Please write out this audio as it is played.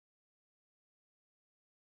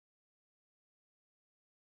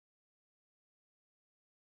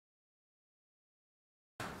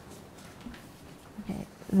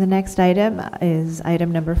The next item is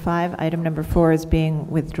item number 5. Item number 4 is being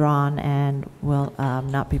withdrawn and will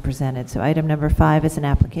not be presented. So item number 5 is an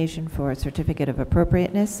application for a certificate of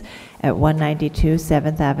appropriateness at 192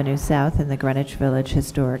 7th Avenue South in the Greenwich Village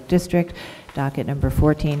Historic District, docket number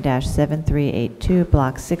 14-7382,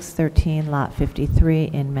 block 613, lot 53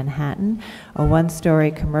 in Manhattan, a one-story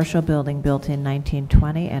commercial building built in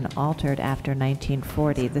 1920 and altered after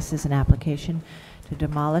 1940. This is an application to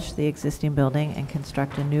demolish the existing building and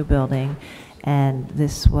construct a new building, and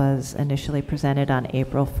this was initially presented on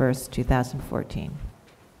April 1st, 2014.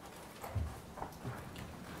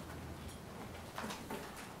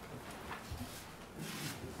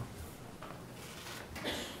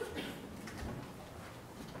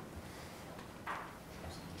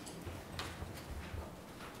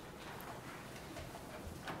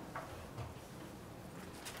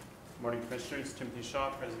 Morning, Commissioners. Timothy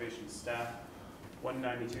Shaw, Preservation Staff.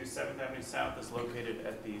 192 7th Avenue South is located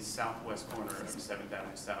at the southwest corner of 7th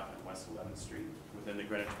Avenue South and West 11th Street within the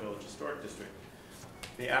Greenwich Village Historic District.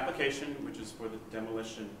 The application, which is for the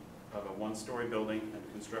demolition of a one-story building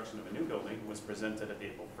and construction of a new building, was presented at the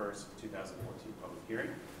April 1st, 2014 public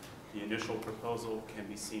hearing. The initial proposal can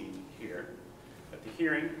be seen here. At the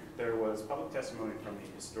hearing, there was public testimony from the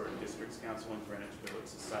Historic Districts Council and Greenwich Village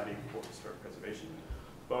Society for Historic Preservation.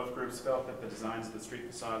 Both groups felt that the designs of the street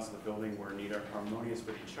facades of the building were neither harmonious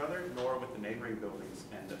with each other nor with the neighboring buildings,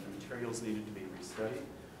 and that the materials needed to be restudied.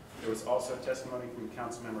 There was also testimony from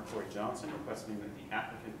Councilmember Corey Johnson requesting that the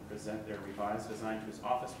applicant present their revised design to his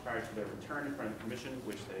office prior to their return in front of the Commission,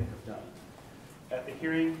 which they have done. At the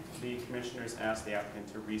hearing, the Commissioners asked the applicant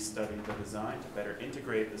to restudy the design to better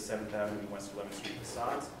integrate the 7th Avenue and West 11th Street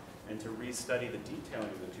facades and to restudy the detailing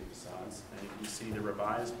of the two facades. And you can see the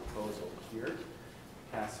revised proposal here.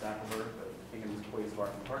 Cass Stackelberg of Higgins Boys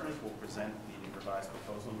Barton Partners will present the revised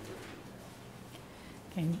proposal.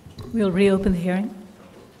 Okay, we'll reopen the hearing.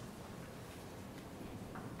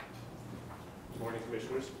 Good morning,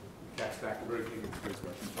 Commissioners. Cass Stackelberg, Higgins Boys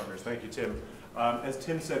Barton Partners. Thank you, Tim. As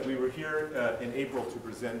Tim said, we were here in April to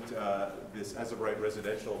present this as-of-right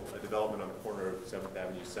residential development on the corner of 7th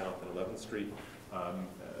Avenue South and 11th Street.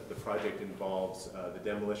 The project involves the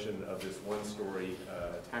demolition of this one-story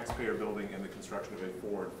taxpayer building and the construction of a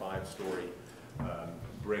 4- and 5-story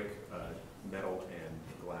brick, metal, and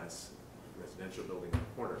glass residential building in the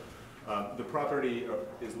corner. The property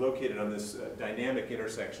is located on this dynamic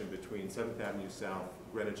intersection between 7th Avenue South,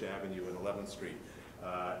 Greenwich Avenue, and 11th Street.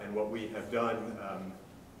 And what we have done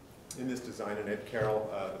in this design, and Ed Carroll,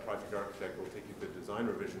 the project architect, will take you through the design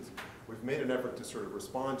revisions, we've made an effort to sort of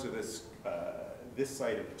respond to this this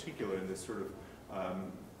site in particular, and this sort of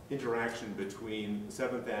interaction between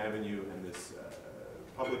 7th Avenue and this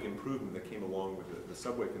public improvement that came along with the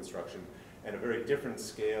subway construction, and a very different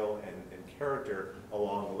scale and character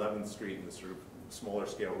along 11th Street and the sort of smaller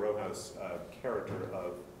scale row house character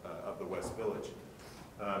of the West Village.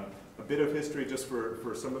 A bit of history just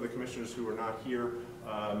for some of the commissioners who were not here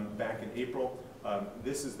back in April.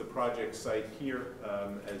 This is the project site here.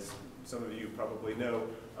 As some of you probably know,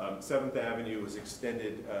 7th Avenue was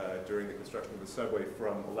extended during the construction of the subway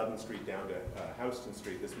from 11th Street down to Houston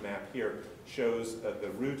Street. This map here shows the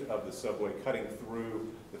route of the subway cutting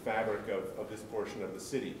through the fabric of this portion of the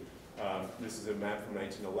city. This is a map from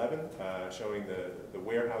 1911 showing the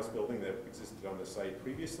warehouse building that existed on the site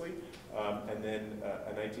previously, and then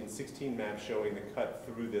a 1916 map showing the cut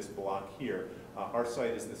through this block here. Our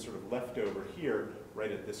site is this sort of leftover here,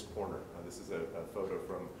 right at this corner. This is a photo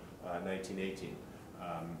from 1918.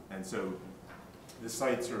 And so this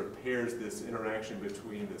site sort of pairs this interaction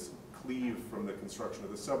between this cleave from the construction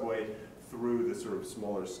of the subway through the sort of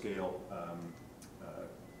smaller scale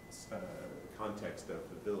context of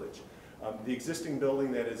the village. The existing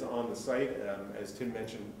building that is on the site, as Tim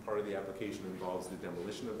mentioned, part of the application involves the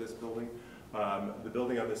demolition of this building. The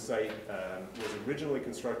building on this site was originally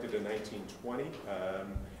constructed in 1920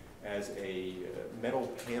 as a metal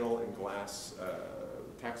panel and glass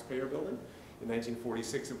taxpayer building. In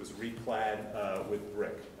 1946, it was reclad with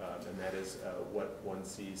brick, and that is what one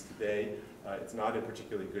sees today. It's not in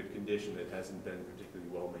particularly good condition. It hasn't been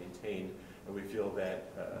particularly well maintained, and we feel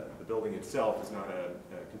that the building itself is not a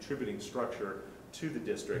contributing structure to the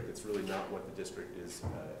district. It's really not what the district is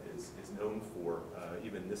known for,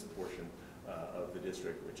 even this portion of the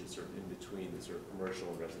district, which is sort of in between the sort of commercial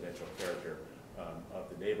and residential character of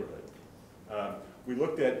the neighborhood. We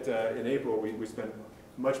looked at, in April, we spent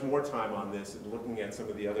much more time on this and looking at some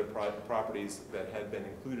of the other properties that had been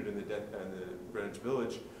included in the Greenwich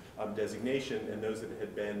Village designation and those that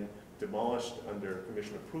had been demolished under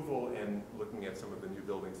commission approval, and looking at some of the new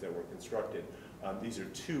buildings that were constructed. These are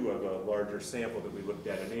two of a larger sample that we looked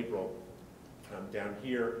at in April. Down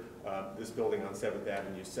here, this building on 7th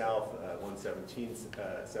Avenue South, 117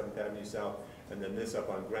 7th Avenue South, and then this up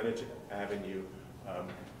on Greenwich Avenue.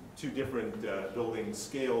 Two different building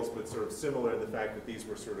scales, but sort of similar in the fact that these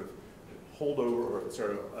were sort of holdover, or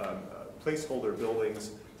sort of placeholder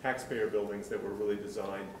buildings, taxpayer buildings that were really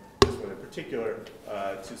designed, this one in particular,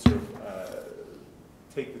 to sort of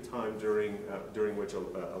take the time during which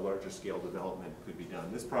a larger scale development could be done.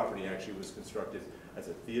 This property actually was constructed as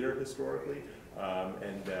a theater historically,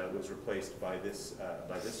 and was replaced by this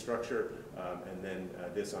structure, and then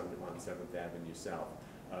this on 7th Avenue South.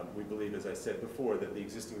 We believe, as I said before, that the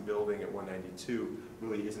existing building at 192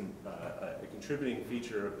 really isn't a contributing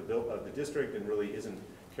feature of the district, and really isn't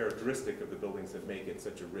characteristic of the buildings that make it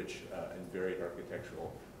such a rich and varied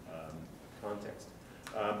architectural context.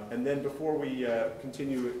 And then before we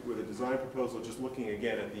continue with a design proposal, just looking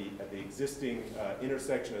again at the existing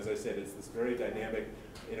intersection, as I said, it's this very dynamic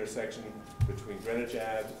intersection between Greenwich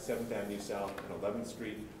Ave, 7th Avenue South, and 11th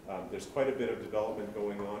Street. There's quite a bit of development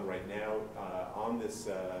going on right now on this,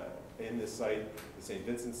 in this site. The St.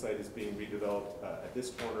 Vincent site is being redeveloped at this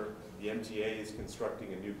corner. The MTA is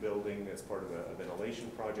constructing a new building as part of a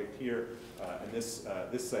ventilation project here. And this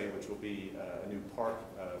site, which will be a new park,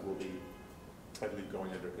 will be, I believe,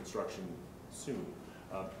 going under construction soon.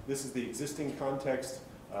 This is the existing context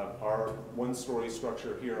of our one-story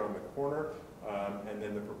structure here on the corner, and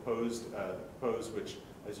then the proposed, which,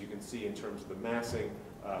 as you can see in terms of the massing,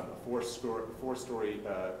 a four-story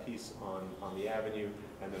piece on the avenue,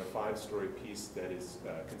 and then a 5-story piece that is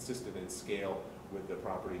consistent in scale with the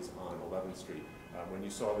properties on 11th Street. When you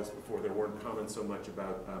saw this before, there weren't comments so much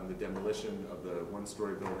about the demolition of the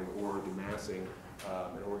one-story building or the massing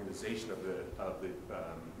and organization of the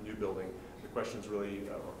new building. The questions really,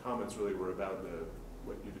 or comments really, were about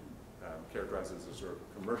what you characterize as a sort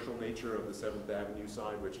of commercial nature of the 7th Avenue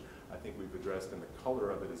side, which I think we've addressed, and the color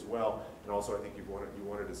of it as well. And also, I think you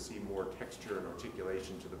wanted to see more texture and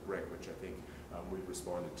articulation to the brick, which I think we've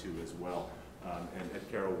responded to as well. And Ed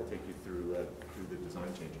Carroll will take you through the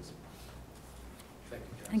design changes. Thank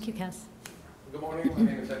you, Cass. Thank you, Cass. Good morning. My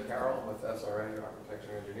name is Ed Carroll with SRA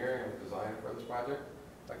Architecture and Engineering. I'm the designer for this project.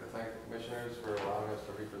 I'd like to thank the commissioners for allowing us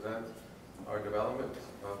to represent our development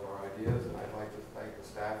of our ideas, and I'd like to thank the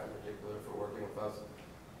staff in particular for working with us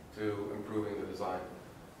to improving the design.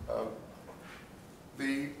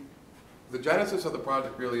 The genesis of the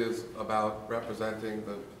project really is about representing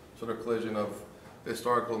the sort of collision of the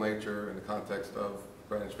historical nature in the context of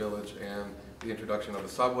Greenwich Village and the introduction of the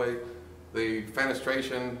subway. The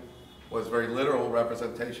fenestration was very literal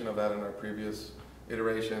representation of that in our previous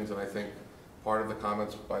iterations, and I think part of the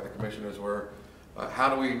comments by the commissioners were,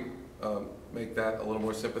 how do we make that a little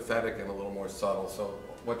more sympathetic and a little more subtle? So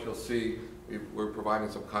what you'll see, we're providing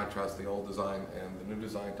some contrast, the old design and the new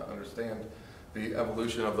design, to understand the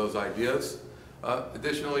evolution of those ideas.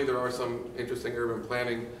 Additionally, there are some interesting urban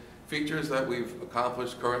planning features that we've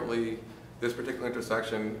accomplished. Currently, this particular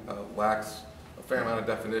intersection lacks a fair amount of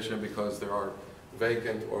definition because there are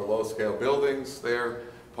vacant or low-scale buildings there.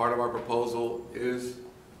 Part of our proposal is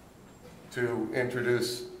to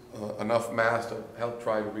introduce enough mass to help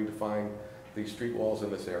try to redefine the street walls in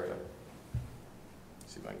this area.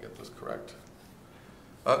 Let's see if I can get this correct.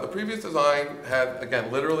 The previous design had,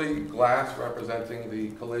 again, literally glass representing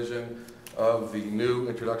the collision of the new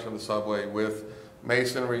introduction of the subway with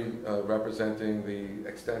masonry representing the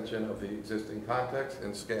extension of the existing context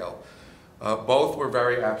and scale. Both were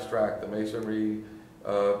very abstract. The masonry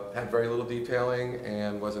had very little detailing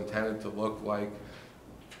and was intended to look like,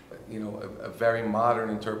 you know, a very modern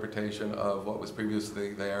interpretation of what was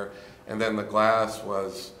previously there. And then the glass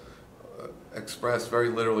was expressed very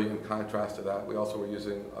literally in contrast to that. We also were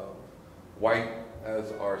using white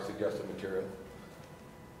as our suggested material.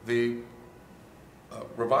 The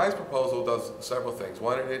revised proposal does several things.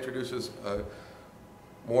 One, it introduces a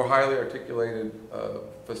more highly articulated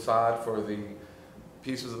facade for the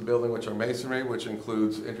pieces of the building which are masonry, which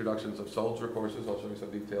includes introductions of soldier courses, I'll show you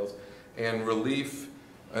some details, and relief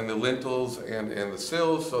in the lintels and in the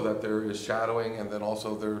sills so that there is shadowing, and then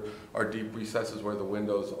also there are deep recesses where the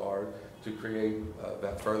windows are to create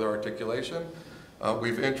that further articulation.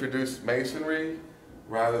 We've introduced masonry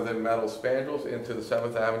rather than metal spandrels into the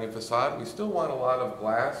 7th Avenue facade. We still want a lot of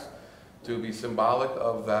glass to be symbolic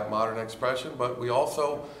of that modern expression, but we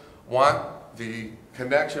also want the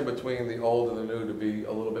connection between the old and the new to be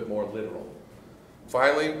a little bit more literal.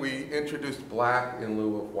 Finally, we introduced black in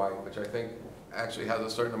lieu of white, which I think actually has a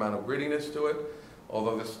certain amount of grittiness to it,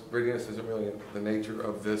 although this grittiness isn't really the nature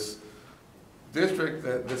of this district,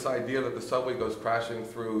 this idea that the subway goes crashing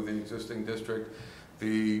through the existing district,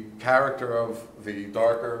 the character of the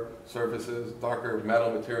darker surfaces, darker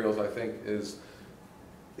metal materials, I think, is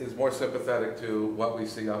more sympathetic to what we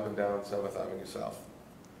see up and down 7th Avenue South.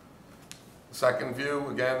 Second view,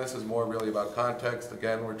 again, this is more really about context.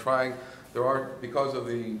 Again, we're trying, because of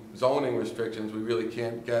the zoning restrictions, we really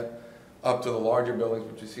can't get up to the larger buildings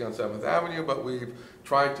which you see on 7th Avenue, but we've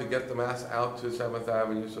tried to get the mass out to 7th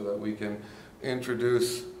Avenue so that we can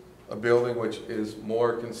introduce a building which is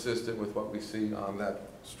more consistent with what we see on that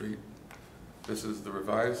street. This is the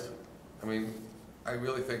revised. I mean, I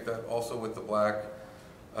really think that also with the black,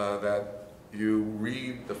 that you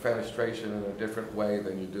read the fenestration in a different way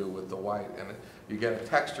than you do with the white, and you get a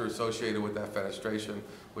texture associated with that fenestration,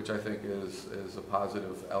 which I think is a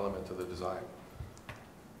positive element to the design.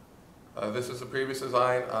 This is the previous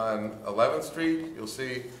design on 11th Street. You'll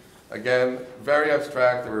see, again, very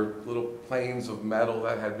abstract. There were little planes of metal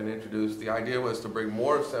that had been introduced. The idea was to bring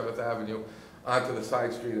more of 7th Avenue onto the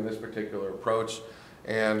side street in this particular approach,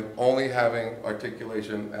 and only having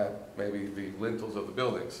articulation at maybe the lintels of the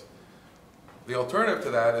buildings. The alternative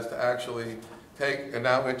to that is to actually take and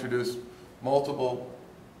now introduce multiple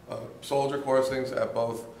soldier coursings at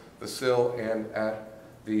both the sill and at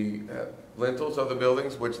the lintels of the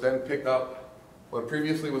buildings, which then pick up what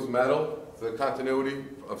previously was metal, the continuity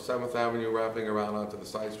of 7th Avenue wrapping around onto the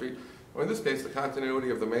side street, or in this case, the continuity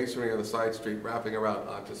of the masonry of the side street wrapping around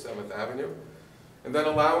onto 7th Avenue, and then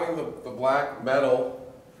allowing the black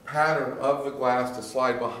metal pattern of the glass to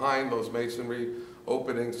slide behind those masonry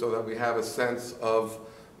openings so that we have a sense of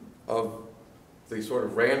the sort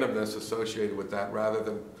of randomness associated with that, rather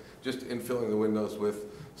than just infilling the windows with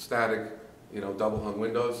static, double hung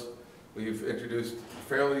windows. We've introduced a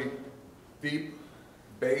fairly deep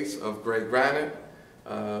base of gray granite.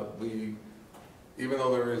 Even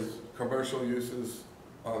though there is commercial uses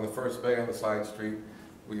on the first bay on the side street,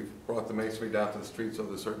 we've brought the masonry down to the street, so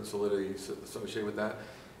there's certain solidity associated with that.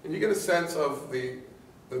 And you get a sense of the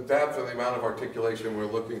depth and the amount of articulation we're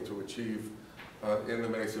looking to achieve in the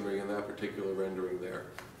masonry in that particular rendering there.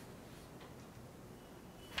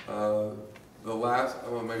 The last,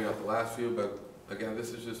 well, maybe not the last view, but again,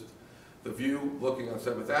 this is just the view looking on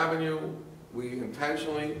 7th Avenue. We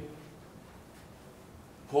intentionally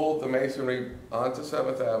pulled the masonry onto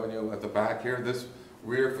 7th Avenue at the back here. This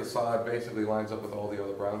rear facade basically lines up with all the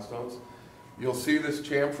other brownstones. You'll see this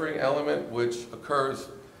chamfering element, which occurs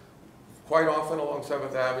quite often along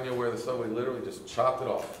 7th Avenue, where the subway literally just chopped it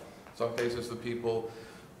off. In some cases, the people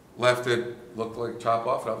left it look like chop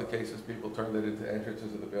off. In other cases, people turned it into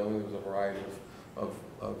entrances of the building. There was a variety of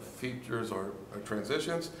features or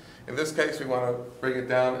transitions. In this case, we want to bring it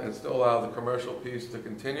down and still allow the commercial piece to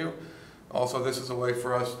continue. Also, this is a way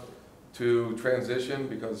for us to transition,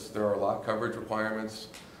 because there are lot coverage requirements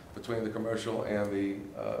between the commercial and the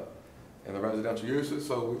residential uses.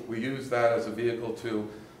 So we use that as a vehicle to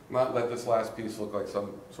not let this last piece look like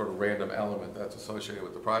some sort of random element that's associated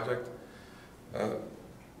with the project.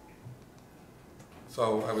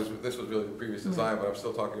 This was really the previous design, but I'm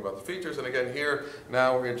still talking about the features. And again, here,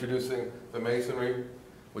 now we're introducing the masonry,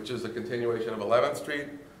 which is a continuation of 11th Street,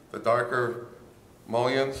 the darker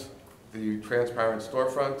mullions, the transparent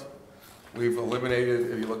storefront. We've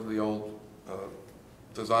eliminated, if you look at the old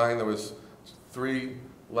design, there was 3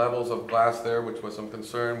 levels of glass there, which was some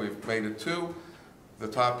concern. We've made it 2. The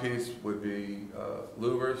top piece would be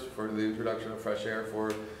louvers for the introduction of fresh air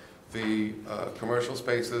for the commercial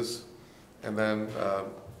spaces. And then,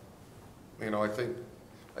 I think,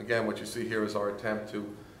 again, what you see here is our attempt to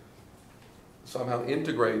somehow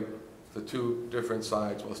integrate the 2 different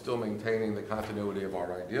sides while still maintaining the continuity of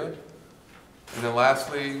our idea. And then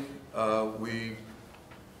lastly,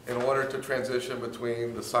 in order to transition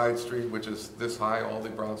between the side street, which is this high, all the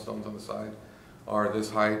brownstones on the side are this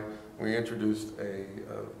height, we introduced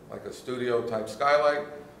like a studio type skylight.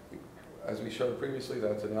 As we showed previously,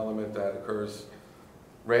 that's an element that occurs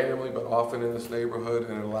randomly but often in this neighborhood,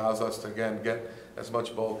 and it allows us to, again, get as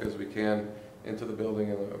much bulk as we can into the building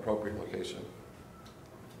in an appropriate location.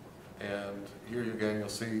 And here again, you'll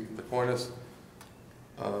see the cornice.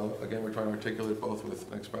 Again, we're trying to articulate both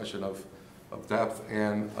with an expression of depth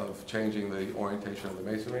and of changing the orientation of the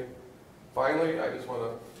masonry. Finally, I just want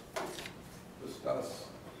to discuss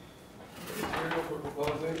the material we're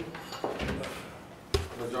proposing.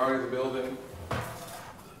 The majority of the building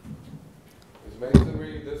is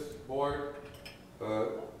masonry. This board,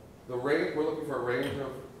 the range, we're looking for a range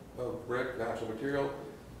of brick, natural material.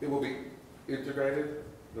 It will be integrated.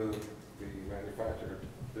 The manufacturer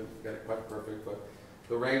didn't get it quite perfect, but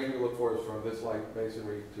the range we look for is from this light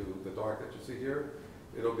masonry to the dark that you see here.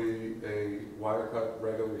 It'll be a wire-cut,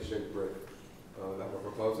 regularly shaped brick that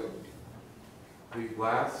we're proposing. The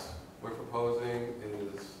glass we're proposing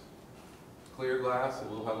is clear glass. It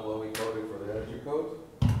will have a low E coating for the energy code.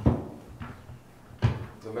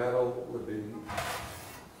 The metal would be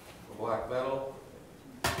a black metal,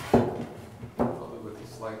 probably with a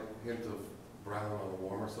slight hint of brown on the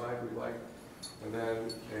warmer side we like. And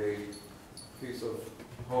then a piece of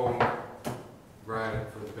home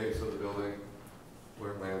granite for the base of the building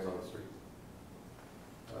where it lands on the street.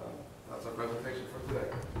 That's our presentation for today.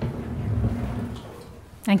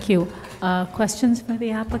 Thank you. Questions for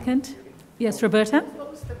the applicant? Yes, Roberta?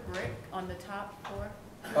 What was the brick on the top for?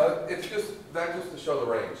 It's just to show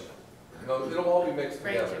the range. No, it'll all be mixed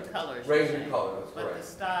Range together. of colors. Range you're of saying. color, that's But the correct.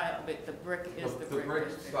 style, but the brick is the brick. The brick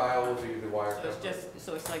is style will be the wire So it's cut. just,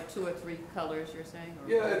 so it's like 2 or 3 colors you're saying?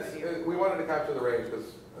 Or Yeah, what do you- we wanted to capture the range because,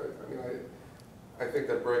 I think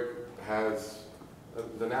that brick has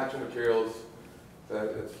the natural materials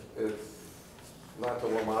that it's not the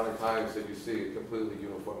more modern times that you see a completely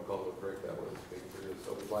uniform color of brick that was being produced.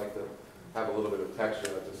 So we'd like to have a little bit of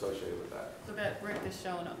texture that's associated with that. So that brick is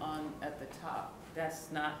shown at the top,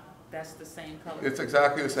 that's the same color? It's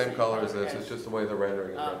exactly the same color as this, Okay. it's just the way the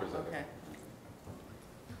rendering is Oh, represented. okay.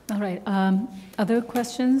 All right. Other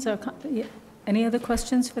questions or any other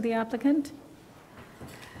questions for the applicant?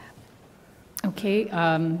 Okay.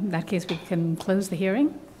 In that case, we can close the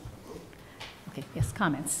hearing. Okay. Yes.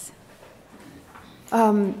 Comments.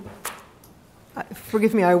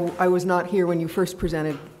 Forgive me, I was not here when you first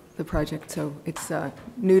presented the project, so it's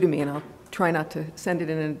new to me, and I'll try not to send it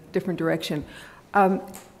in a different direction. I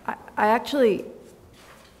actually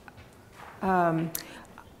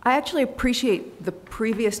appreciate the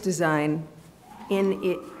previous design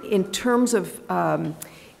in terms of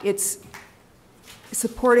its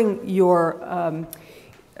supporting your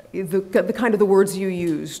the kind of the words you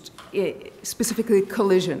used, specifically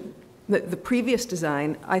collision. The previous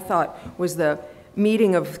design, I thought, was the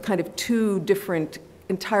meeting of kind of 2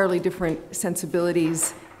 entirely different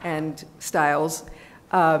sensibilities and styles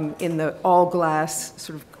in the all glass,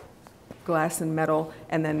 sort of glass and metal,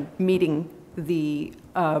 and then meeting the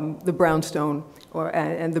brownstone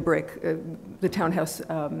and the brick, the townhouse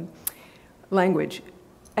language.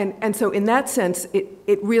 And so in that sense,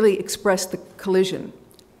 it really expressed the collision.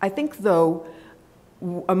 I think, though,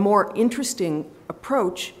 a more interesting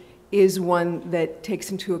approach is one that takes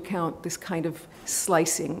into account this kind of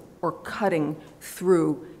slicing or cutting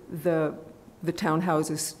through the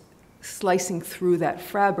townhouses, slicing through that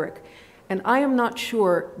fabric. And I am not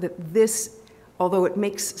sure that this, although it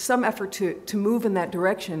makes some effort to move in that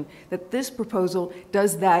direction, that this proposal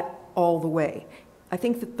does that all the way. I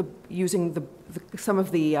think that using some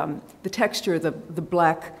of the texture, the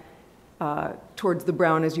black towards the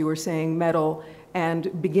brown, as you were saying, metal,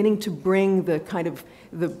 and beginning to bring the kind of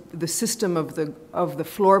the system of the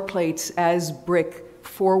floor plates as brick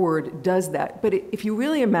forward does that. But if you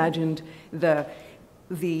really imagined the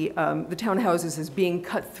townhouses as being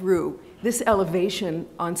cut through, this elevation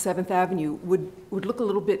on 7th Avenue would look a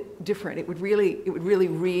little bit different. It would really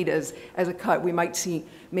read as a cut. We might see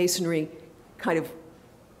masonry kind of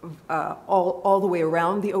all the way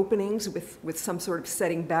around the openings with some sort of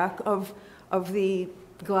setting back of the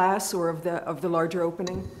glass or of the larger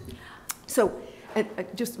opening. So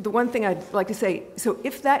just the one thing I'd like to say, so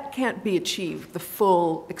if that can't be achieved, the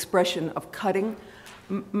full expression of cutting,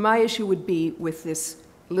 my issue would be with this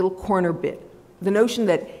little corner bit. The notion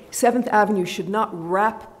that 7th Avenue should not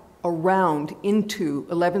wrap around into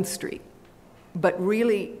 11th Street, but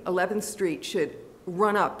really 11th Street should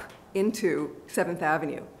run up into 7th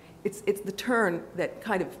Avenue. It's the turn that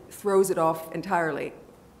kind of throws it off entirely,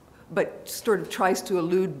 but sort of tries to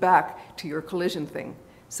allude back to your collision thing.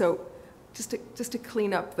 So just to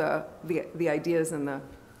clean up the ideas and the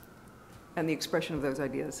expression of those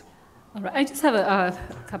ideas. All right. I just have a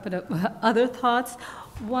couple of other thoughts.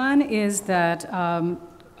 One is that, I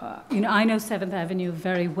know 7th Avenue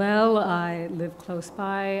very well. I live close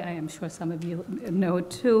by. I am sure some of you know it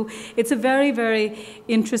too. It's a very, very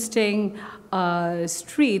interesting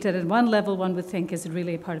street, and at one level one would think is it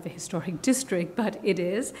really a part of a historic district, but it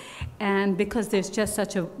is. And because there's just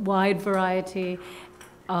such a wide variety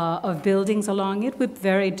of buildings along it with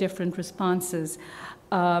very different responses.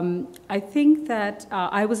 I think that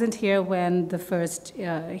I wasn't here when the first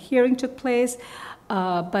hearing took place,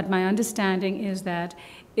 but my understanding is that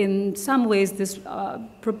in some ways this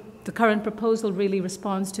the current proposal really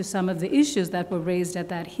responds to some of the issues that were raised at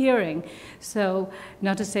that hearing. So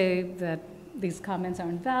not to say that these comments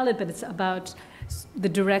aren't valid, but it's about the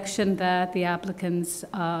direction that the applicants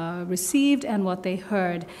received and what they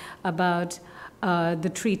heard about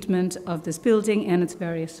the treatment of this building and its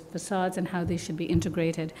various facades and how they should be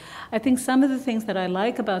integrated. I think some of the things that I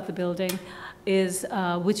like about the building is,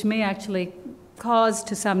 which may actually cause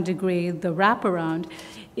to some degree the wraparound,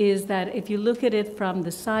 is that if you look at it from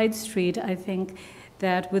the side street, I think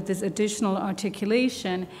that with this additional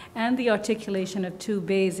articulation and the articulation of two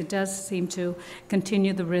bays, it does seem to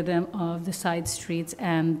continue the rhythm of the side streets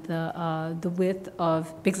and the width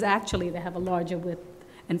of, because actually they have a larger width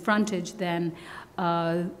and frontage than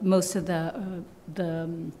most of the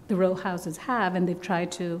row houses have, and they've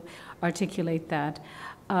tried to articulate that.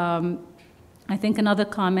 I think another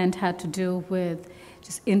comment had to do with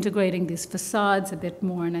just integrating these facades a bit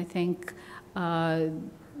more, and I think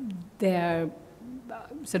their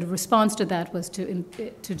sort of response to that was to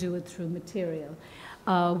do it through material.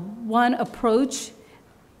 One approach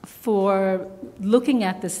for looking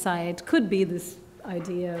at the site could be this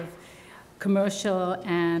idea of commercial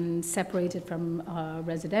and separated from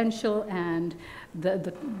residential, and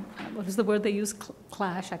the what was the word they used?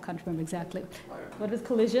 Clash, I can't remember exactly. What was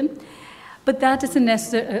collision? But that isn't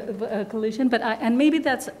necessarily a collision, but and maybe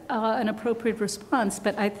that's an appropriate response,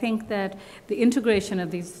 but I think that the integration of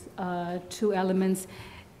these two elements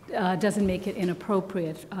doesn't make it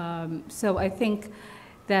inappropriate. So I think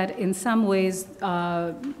that in some ways,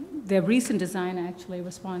 their recent design actually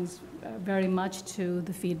responds very much to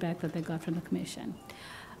the feedback that they got from the commission.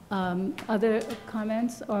 Other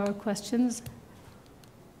comments or questions?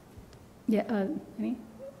 Yeah, any?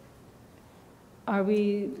 Are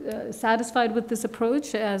we satisfied with this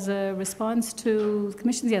approach as a response to the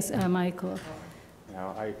commission? Yes, Michael.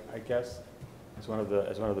 Now, I guess as one of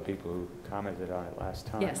the people who commented on it last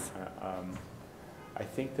time, yes. I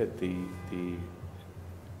think that the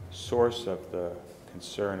source of the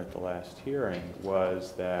concern at the last hearing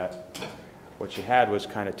was that what you had was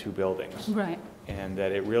kind of two buildings. Right. And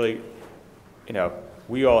that it really, you know,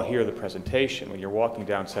 we all hear the presentation. When you're walking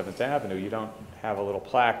down 7th Avenue, you don't have a little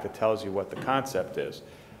plaque that tells you what the concept is.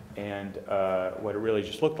 And what it really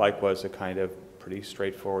just looked like was a kind of pretty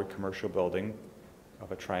straightforward commercial building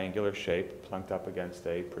of a triangular shape plunked up against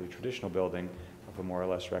a pretty traditional building of a more or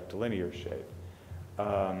less rectilinear shape.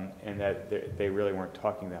 And that they really weren't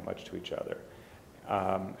talking that much to each other.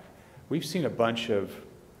 We've seen a bunch of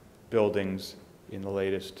buildings in the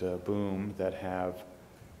latest boom that have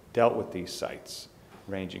dealt with these sites,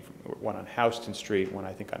 ranging from one on Houston Street, one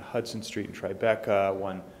I think on Hudson Street in Tribeca,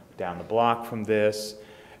 one down the block from this,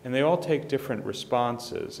 and they all take different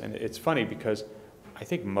responses. And it's funny because I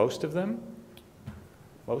think most of them,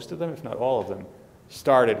 if not all of them,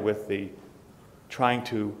 started with the trying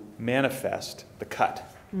to manifest the cut.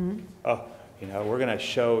 Mm-hmm. Oh, you know, we're going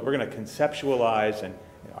to conceptualize and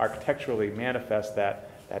architecturally manifest that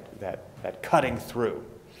cutting through.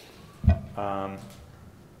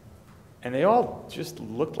 And they all just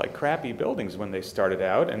looked like crappy buildings when they started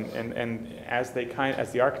out, and as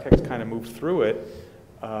the architects kind of moved through it,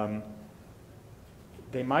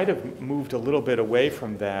 they might have moved a little bit away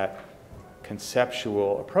from that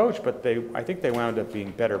conceptual approach, but I think they wound up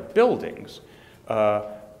being better buildings.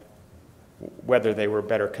 Whether they were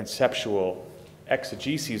better conceptual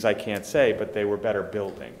exegeses, I can't say, but they were better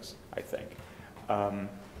buildings, I think.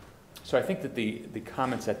 So I think that the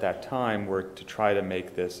comments at that time were to try to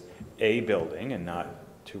make this a building and not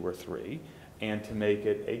two or three, and to make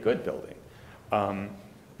it a good building.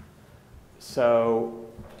 So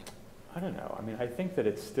I don't know. I mean, I think that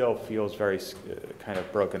it still feels very kind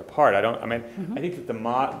of broken apart. Mm-hmm. I think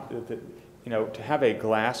that you know, to have a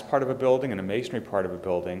glass part of a building and a masonry part of a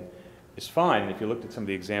building is fine. And if you looked at some of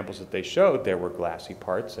the examples that they showed, there were glassy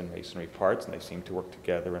parts and masonry parts, and they seemed to work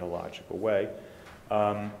together in a logical way.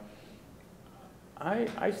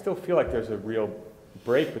 I still feel like there's a real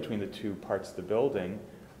break between the two parts of the building.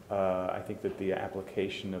 I think that the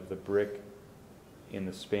application of the brick in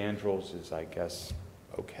the spandrels is, I guess,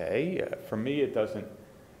 okay. For me, it doesn't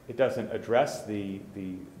address the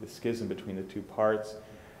schism between the two parts.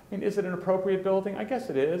 I mean, is it an appropriate building? I guess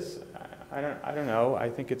it is. I don't know. I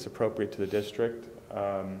think it's appropriate to the district,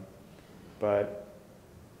 but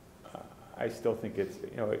I still think it's,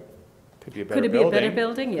 you know, it could be a better building. Could it be a better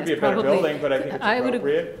building? Yes, probably. Could be a better building, but I think it's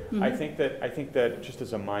appropriate. Mm-hmm. I think that just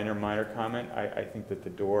as a minor comment, I think that the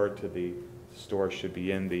door to the store should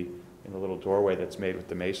be in the little doorway that's made with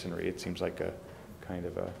the masonry. It seems like a kind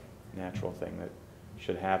of a natural thing that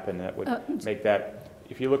should happen. That would make that.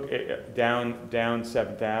 If you look down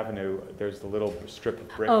 7th Avenue, there's the little strip of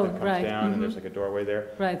brick that comes down, and there's like a doorway there.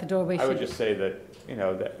 Right, the doorway. I would just say that, you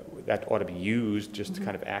know, that ought to be used just to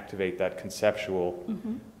kind of activate that conceptual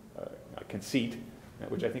conceit,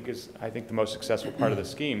 which I think is, the most successful part of the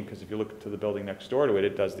scheme, because if you look to the building next door to it,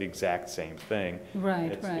 it does the exact same thing.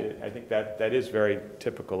 Right, It's- right. I think that is very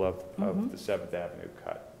typical of Mhm. the Seventh Avenue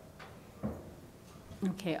cut.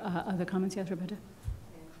 Okay, other comments? Yes, Roberta?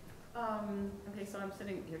 Okay, so I'm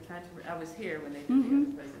sitting here trying to, I was here when they did Mhm. the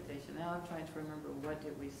other presentation. Now I'm trying to remember what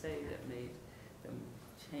did we say that made them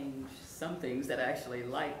change some things that I actually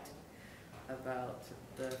liked about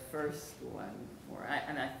the first one more.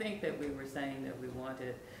 And I think that we were saying that we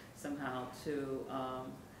wanted somehow to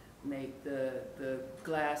make the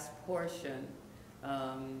glass portion,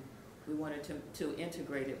 we wanted to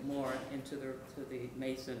integrate it more into the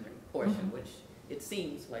masonry portion, Mhm. which it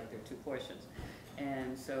seems like there are two portions.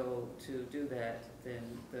 And so to do that, then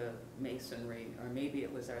the masonry, or maybe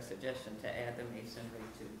it was our suggestion to add the masonry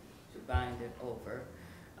to bind it over.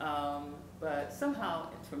 But somehow,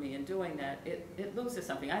 for me, in doing that, it loses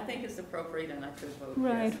something. I think it's appropriate and I could vote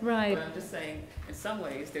yes. Right. But I'm just saying, in some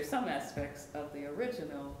ways, there's some aspects of the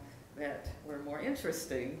original that were more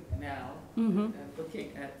interesting now, Mhm.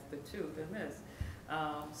 looking at the two than this.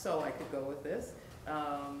 So I could go with this.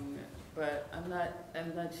 But I'm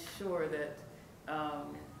not sure that,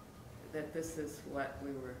 that this is what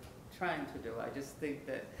we were trying to do. I just think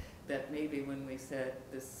that maybe when we said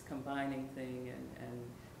this combining thing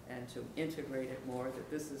and to integrate it more, that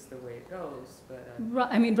this is the way it goes, but. Right,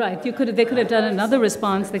 I mean, right, they could have done another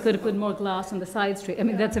response, they could have put more glass on the side street. I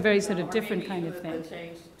mean, that's a very sort of different kind of thing. Or maybe the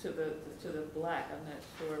change to the black, I'm not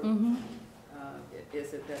sure. Mhm.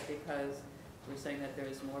 Is it that because we're saying that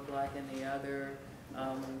there's more black in the other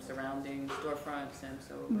surrounding storefronts, and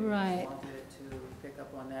so we Right. wanted to pick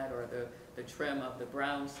up on that, or the trim of the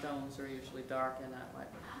brownstones are usually dark and not white.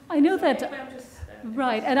 I know So that, anyway, I'm just,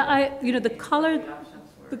 right, and the color, the options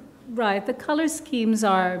were- right, the color schemes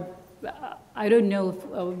are, I don't know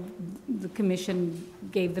if the commission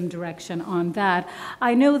gave them direction on that.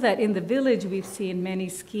 I know that in the village, we've seen many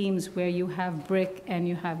schemes where you have brick and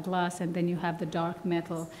you have glass, and then you have the dark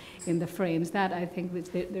metal in the frames. That, I think,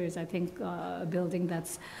 there is, a building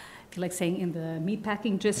that's, like saying, in the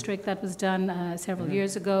meatpacking district that was done several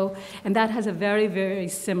years ago, and that has a very, very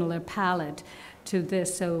similar palette to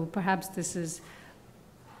this. So perhaps this is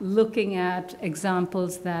looking at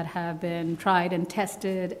examples that have been tried and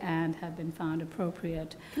tested and have been found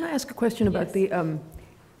appropriate. Can I ask a question about Yes.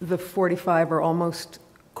 the 45 or almost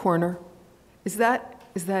corner? Is that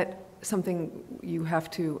something you have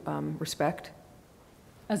to respect?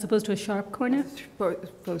 As opposed to a sharp corner?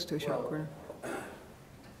 Opposed to a sharp Well, corner?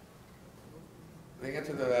 The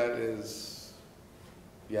answer to that is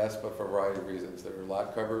yes, but for a variety of reasons. There are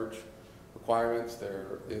lot coverage requirements,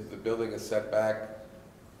 the building is set back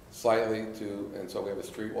slightly and so we have a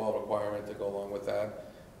street wall requirement to go along with that.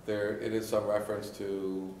 It is some reference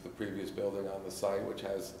to the previous building on the site, which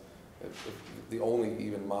has, the only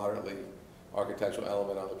even moderately architectural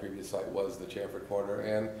element on the previous site was the chamfered corner,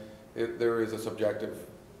 and there is a subjective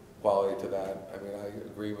quality to that. I mean, I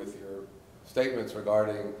agree with your statements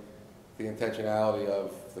regarding the intentionality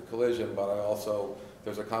of the collision, but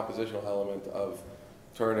there's a compositional element of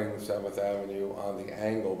turning 7th Avenue on the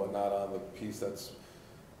angle, but not on the piece that's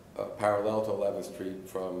parallel to 11th Street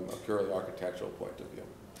from a purely architectural point of view.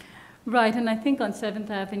 Right, and I think on 7th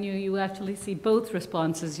Avenue, you actually see both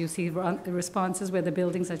responses. You see the responses where the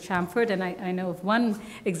buildings are chamfered, and I know of one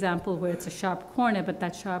example where it's a sharp corner, but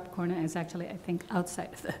that sharp corner is actually, I think, outside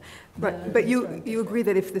of the Right, but you agree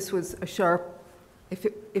that if this was a sharp, if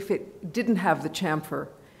it didn't have the chamfer,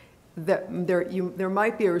 that there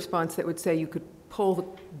might be a response that would say you could pull the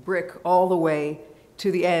brick all the way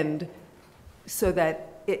to the end so that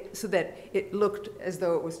it looked as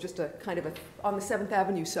though it was just a kind of on the 7th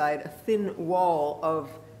Avenue side, a thin wall of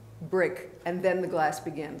brick, and then the glass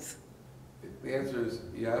begins. The answer is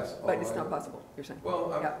yes. But it's not possible, you're saying?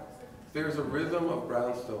 Well, Yeah. there's a rhythm of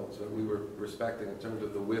brownstones that we were respecting in terms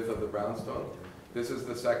of the width of the brownstone. This is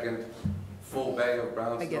the second full bay of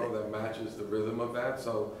brownstone that matches the rhythm of that.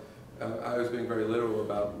 So I was being very literal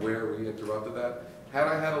about where we interrupted that. Had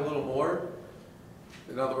I had a little more,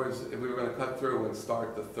 in other words, if we were going to cut through and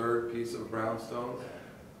start the third piece of brownstone,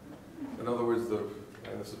 in other words,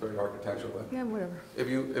 and this is very architectural, but Yeah, whatever.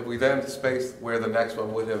 if we then spaced where the next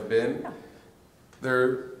one would have been,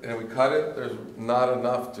 and we cut it, there's not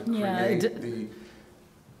enough to create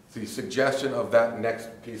the suggestion of that next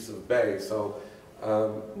piece of bay. So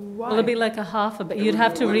Well, it'd be like a half a bit. You'd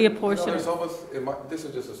have to reapportion there's it. almost, this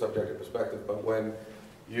is just a subjective perspective, but when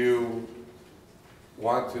you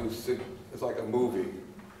want to see, it's like a movie.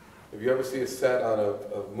 If you ever see a set on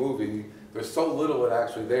a movie, there's so little it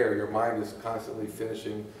actually there, your mind is constantly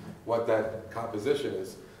finishing what that composition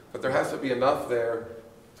is. But there has to be enough there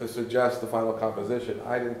to suggest the final composition.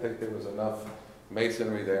 I didn't think there was enough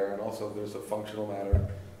masonry there, and also there's a functional matter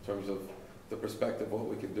in terms of the perspective of what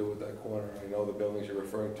we can do with that corner. I know the buildings you're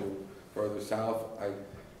referring to further south. I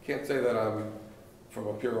can't say that I'm, from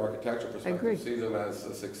a pure architectural agree. perspective, see them as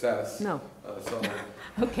a success. No. So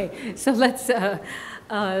Okay, so let's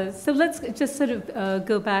just sort of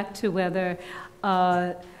go back to whether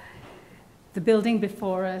the building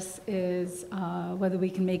before us is, whether we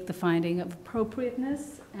can make the finding of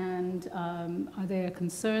appropriateness, and are there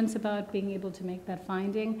concerns about being able to make that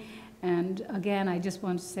finding? And again, I just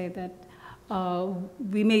want to say that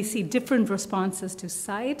we may see different responses to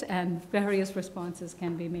site, and various responses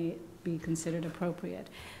can be considered appropriate.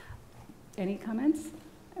 Any comments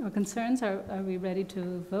or concerns? Are we ready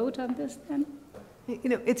to vote on this then? You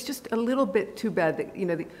know, it's just a little bit too bad that, you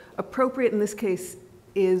know, the appropriate in this case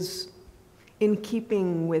is in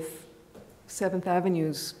keeping with 7th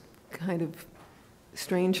Avenue's kind of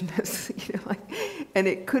strangeness, you know, like, and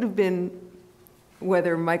it could have been,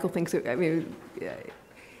 whether Michael thinks it, I mean,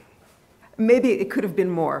 maybe it could have been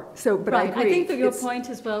more. So, but Right. I agree. I think that your It's- point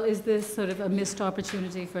as well is this sort of a missed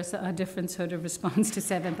opportunity for a different sort of response to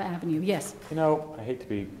 7th Avenue. Yes. You know, I hate to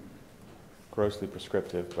be grossly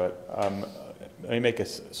prescriptive, but let me make a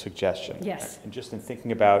suggestion. Yes. And just in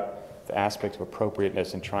thinking about the aspect of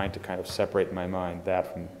appropriateness and trying to kind of separate in my mind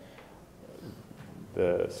that from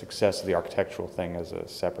the success of the architectural thing as a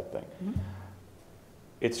separate thing. Mhm.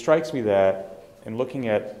 It strikes me that in looking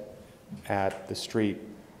at the street,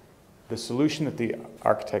 the solution that the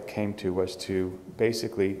architect came to was to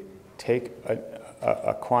basically take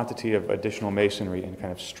a quantity of additional masonry and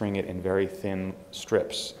kind of string it in very thin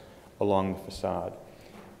strips along the facade.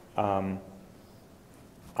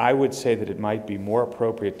 I would say that it might be more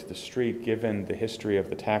appropriate to the street, given the history of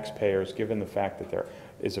the taxpayers, given the fact that there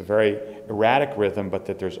is a very erratic rhythm, but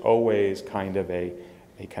that there's always kind of a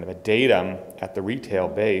datum at the retail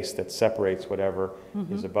base that separates whatever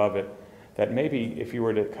is above it. That maybe if you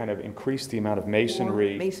were to kind of increase the amount of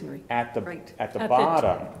masonry, masonry, at the right. at the At the-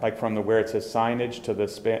 bottom, like from where it says signage to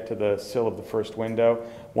the sill of the first window,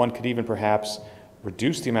 one could even perhaps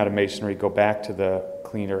reduce the amount of masonry, go back to the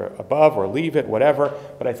cleaner above, or leave it, whatever.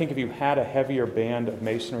 But I think if you had a heavier band of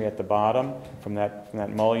masonry at the bottom, from that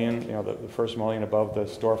mullion, you know, the first mullion above the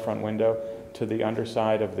storefront window to the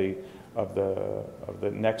underside of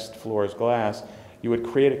the next floor's glass, you would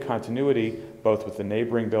create a continuity both with the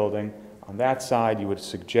neighboring building. On that side, you would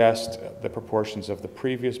suggest the proportions of the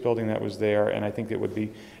previous building that was there, and I think it would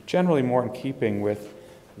be generally more in keeping with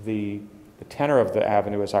the tenor of the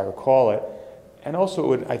avenue, as I recall it. And also it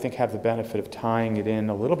would, I think, have the benefit of tying it in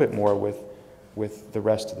a little bit more with the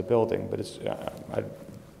rest of the building. But it's, I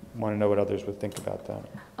want to know what others would think about that.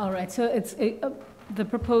 All right, so it's the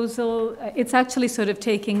proposal, it's actually sort of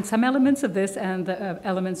taking some elements of this and the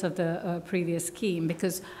elements of the previous scheme,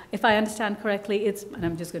 because if I understand correctly, and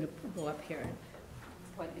I'm just going to go up here,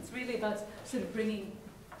 it's really about sort of bringing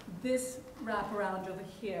this wraparound over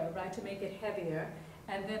here, right, to make it heavier.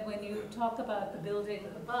 And then when you talk about the building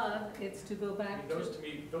above, it's to go back to...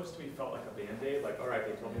 Those to me felt like a Band-Aid, like, all right,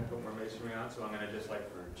 they told me to put more masonry on, so I'm going to just like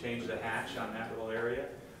change the hatch on that little area.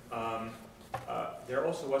 There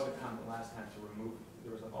also was a comment last time to remove,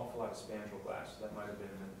 there was an awful lot of spandrel glass, so that might have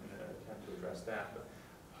been an attempt to address that. But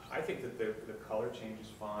I think that the color change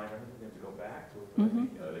is fine. I don't think they have to go back to it. But I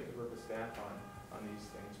think, they could work with staff on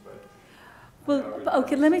these things, but... Well,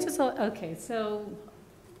 okay, let me just, okay, so...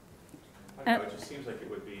 I don't know, it just seems like it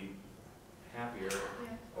would be happier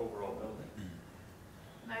overall building.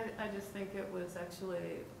 I just think it was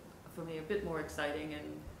actually, for me, a bit more exciting and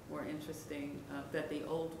more interesting that the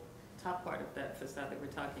old top part of that facade that we're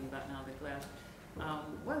talking about now, the glass,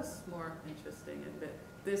 was more interesting, and that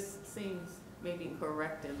this seems maybe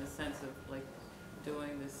correct in the sense of like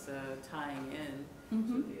doing this tying in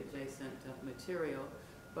to the adjacent material.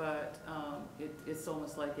 But it's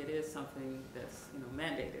almost like it is something that's, you know,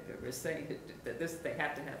 mandated, that we're saying that they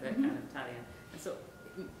have to have that kind of tie-in. And so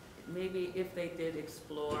maybe if they did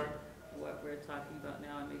explore what we're talking about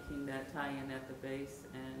now and making that tie-in at the base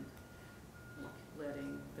and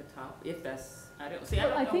letting the top, if that's, I don't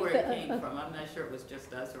know where it came from. I'm not sure it was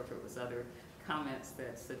just us or if it was other comments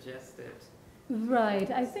that suggested. Right,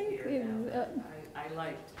 I think... I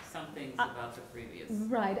liked some things about the previous.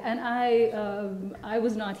 Right, and I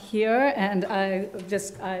was not here, and I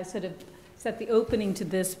sort of set the opening to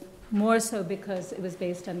this more so because it was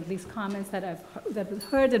based on at least comments that I've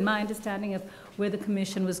heard and my understanding of where the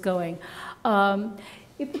commission was going.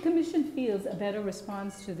 If the commission feels a better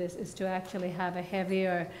response to this is to actually have a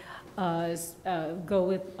heavier, go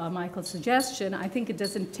with Michael's suggestion, I think it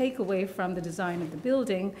doesn't take away from the design of the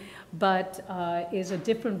building, but is a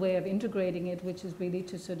different way of integrating it, which is really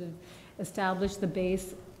to sort of establish the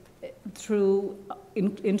base through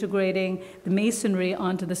integrating the masonry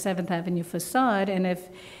onto the 7th Avenue facade. And if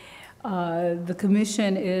the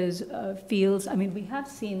commission feels, I mean, we have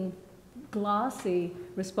seen glossy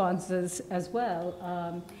responses as well.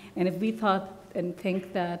 And if we thought and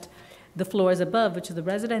think that the floors above, which are the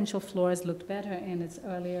residential floors, looked better in its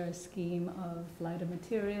earlier scheme of lighter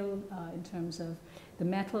material in terms of the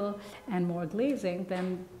metal and more glazing,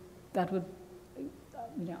 then that would,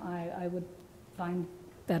 I would find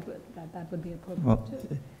that would be appropriate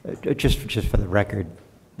Well, too. just for the record,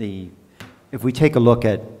 if we take a look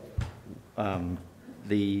at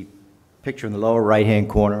the picture in the lower right-hand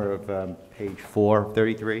corner of page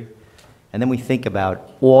 433, and then we think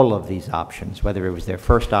about all of these options, whether it was their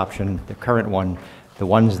first option, the current one, the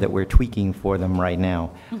ones that we're tweaking for them right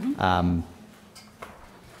now.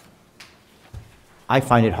 I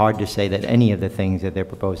find it hard to say that any of the things that they're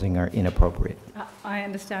proposing are inappropriate. I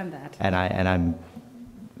understand that. And I'm,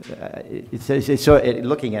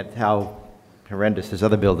 looking at how horrendous this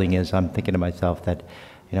other building is, I'm thinking to myself that,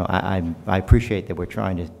 I appreciate that we're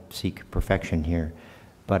trying to seek perfection here,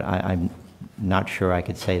 but I'm not sure I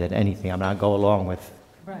could say that anything, I'll go along with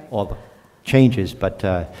Right. all the changes, but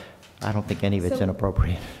I don't think any of it's So-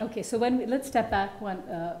 inappropriate. Okay, so let's step back one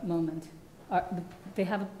moment. They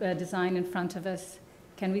have a design in front of us.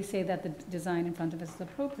 Can we say that the design in front of us is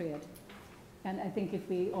appropriate? And I think if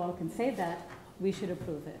we all can say that, we should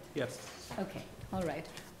approve it. Yes. Okay, all right.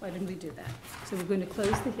 Why don't we do that? So we're going to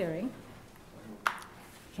close the hearing.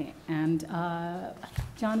 Okay, and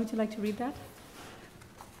John, would you like to read that?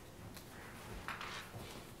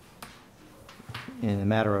 In the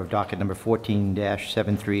matter of docket number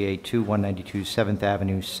 14-7382, 192 7th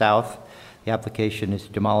Avenue South, the application is to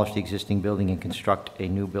demolish the existing building and construct a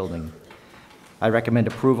new building. I recommend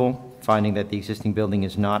approval, finding that the existing building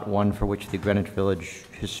is not one for which the Greenwich Village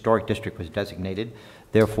Historic District was designated.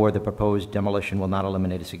 Therefore, the proposed demolition will not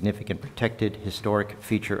eliminate a significant protected historic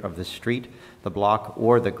feature of the street, the block,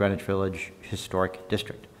 or the Greenwich Village Historic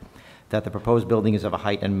District. That the proposed building is of a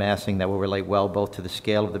height and massing that will relate well both to the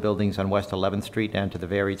scale of the buildings on West 11th Street and to the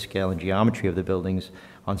varied scale and geometry of the buildings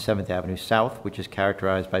on 7th Avenue South, which is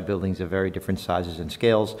characterized by buildings of very different sizes and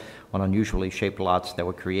scales on unusually shaped lots that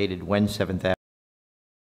were created when 7th Avenue